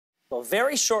Well,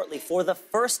 very shortly, for the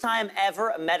first time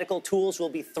ever, medical tools will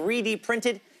be 3D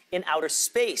printed in outer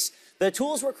space. The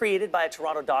tools were created by a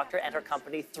Toronto doctor and her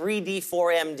company,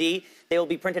 3D4MD. They will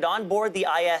be printed on board the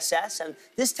ISS, and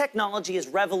this technology is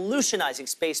revolutionizing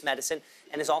space medicine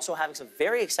and is also having some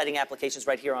very exciting applications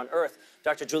right here on Earth.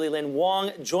 Dr. Julielynn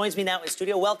Wong joins me now in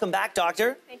studio. Welcome back,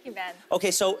 doctor. Thank you, Ben.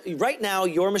 Okay, so right now,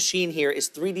 your machine here is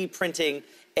 3D printing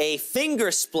a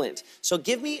finger splint. So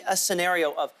give me a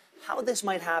scenario of how this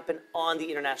might happen on the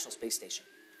International Space Station.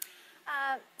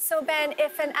 So, Ben,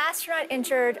 if an astronaut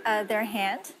injured their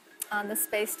hand on the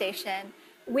space station,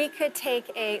 we could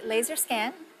take a laser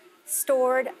scan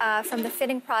stored from the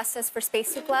fitting process for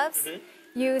spacesuit gloves,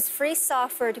 use free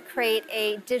software to create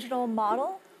a digital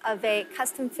model of a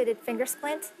custom-fitted finger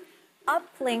splint,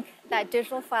 uplink that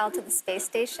digital file to the space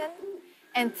station,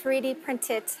 and 3D print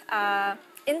it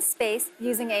in space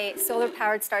using a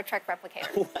solar-powered Star Trek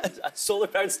replicator. A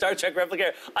solar-powered Star Trek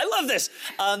replicator. I love this.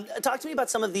 Talk to me about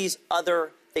some of these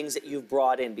other things that you've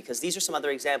brought in, because these are some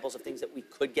other examples of things that we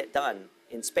could get done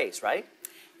in space, right?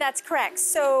 That's correct.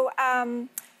 So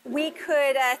we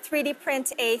could 3D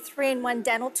print a 3-in-1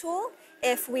 dental tool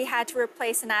if we had to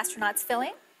replace an astronaut's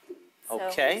filling.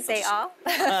 Okay. So, say all.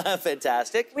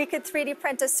 Fantastic. We could 3D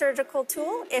print a surgical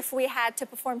tool if we had to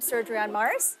perform surgery on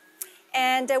Mars.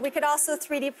 And we could also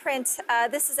 3D print,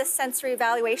 this is a sensory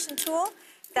evaluation tool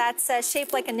that's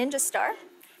shaped like a ninja star.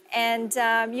 And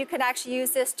you could actually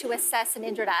use this to assess an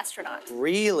injured astronaut.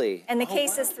 Really? And the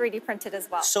case is 3D printed as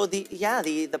well. So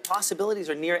the possibilities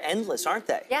are near endless, aren't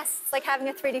they? Yes, it's like having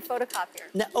a 3D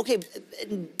photocopier. Now, okay,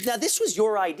 now this was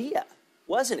your idea,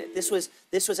 wasn't it? This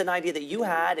was an idea that you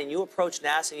had, and you approached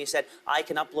NASA and you said, I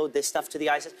can upload this stuff to the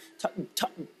ISS.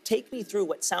 Take me through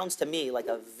what sounds to me like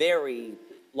a very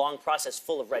long process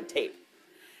full of red tape.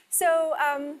 So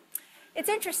it's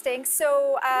interesting.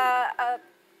 So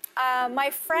my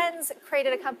friends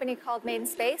created a company called Made in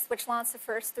Space, which launched the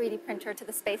first 3D printer to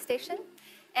the space station.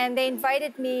 And they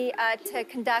invited me to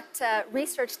conduct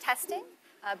research testing,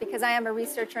 because I am a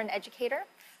researcher and educator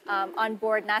on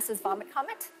board NASA's Vomit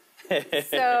Comet.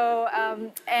 So,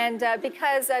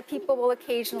 because people will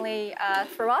occasionally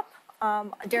throw up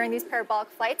during these parabolic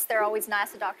flights, there are always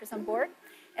NASA doctors on board.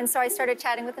 And so I started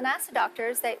chatting with the NASA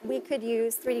doctors that we could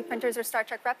use 3D printers or Star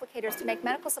Trek replicators to make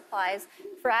medical supplies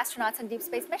for astronauts on deep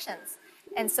space missions.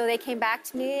 And so they came back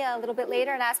to me a little bit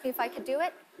later and asked me if I could do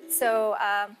it. So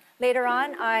later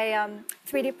on, I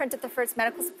 3D printed the first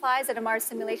medical supplies at a Mars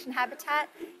simulation habitat.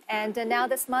 And now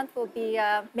this month, we'll be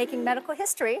making medical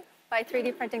history by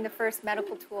 3D printing the first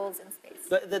medical tools in space.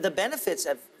 The benefits,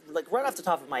 like right off the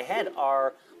top of my head,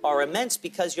 are immense,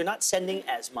 because you're not sending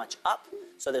as much up.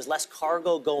 So there's less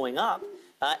cargo going up,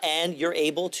 and you're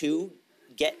able to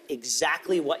get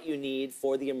exactly what you need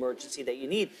for the emergency that you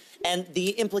need. And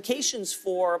the implications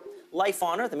for life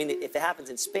on Earth, I mean, if it happens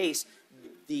in space,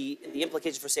 the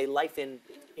implications for, say, life in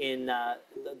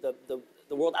the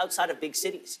world outside of big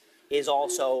cities is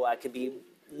also could be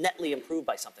netly improved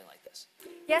by something like this.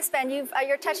 Yes, Ben,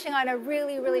 you're touching on a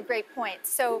really, really great point.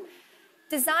 So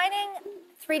designing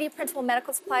 3D printable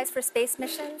medical supplies for space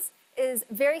missions is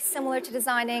very similar to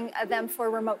designing them for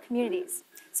remote communities.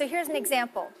 So here's an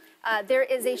example. There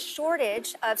is a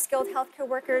shortage of skilled healthcare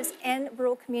workers in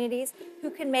rural communities who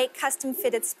can make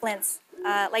custom-fitted splints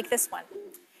like this one.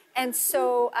 And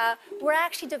so we're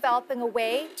actually developing a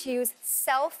way to use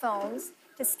cell phones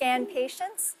to scan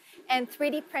patients and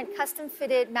 3D print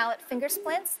custom-fitted mallet finger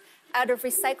splints out of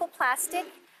recycled plastic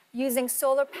using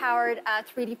solar-powered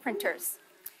 3D printers.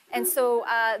 And so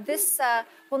this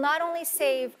will not only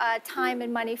save time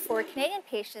and money for Canadian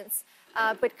patients,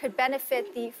 but could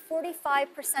benefit the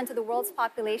 45% of the world's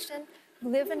population who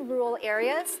live in rural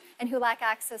areas and who lack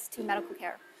access to medical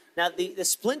care. Now, the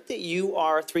splint that you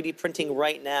are 3D printing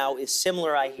right now is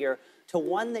similar, I hear, to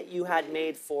one that you had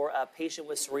made for a patient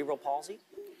with cerebral palsy.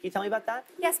 Can you tell me about that?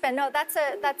 Yes, Ben. No,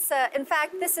 in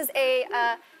fact, this is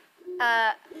a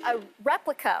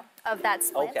replica of that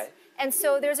splint. Okay. And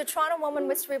so there's a Toronto woman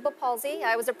with cerebral palsy.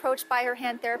 I was approached by her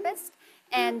hand therapist,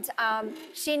 and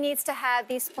she needs to have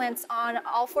these splints on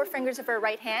all 4 fingers of her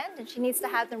right hand, and she needs to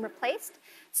have them replaced.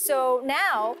 So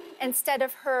now, instead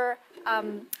of her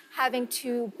having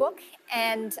to book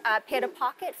and pay out of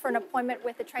pocket for an appointment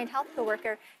with a trained healthcare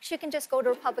worker, she can just go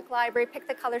to a public library, pick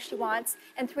the color she wants,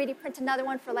 and 3D print another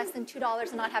one for less than $2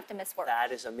 and not have to miss work.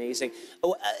 That is amazing.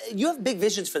 Oh, you have big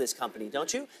visions for this company,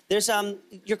 don't you? There's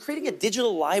you're creating a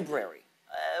digital library.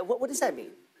 What does that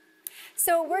mean?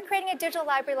 So we're creating a digital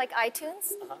library like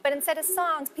iTunes, but instead of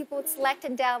songs, people would select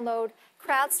and download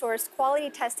crowdsourced,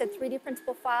 quality-tested 3D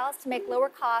printable files to make lower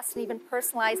cost and even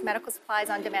personalized medical supplies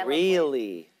on demand.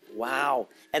 Really? Wow.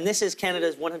 And this is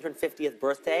Canada's 150th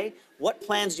birthday. What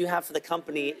plans do you have for the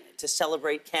company to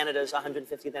celebrate Canada's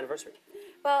 150th anniversary?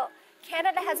 Well,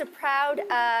 Canada has a proud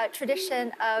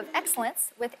tradition of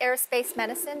excellence with aerospace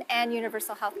medicine and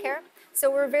universal healthcare.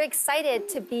 So we're very excited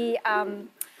to be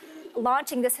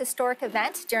launching this historic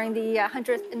event during the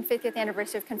 150th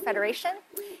anniversary of Confederation.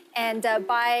 And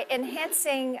by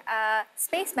enhancing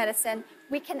space medicine,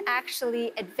 we can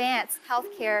actually advance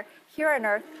healthcare here on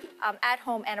Earth, at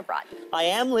home and abroad. I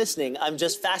am listening. I'm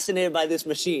just fascinated by this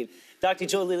machine. Dr.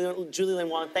 Julielynn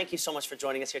Wong, thank you so much for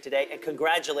joining us here today, and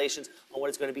congratulations on what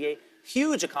is going to be a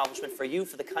huge accomplishment for you,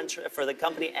 for the country, for the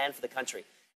company, and for the country.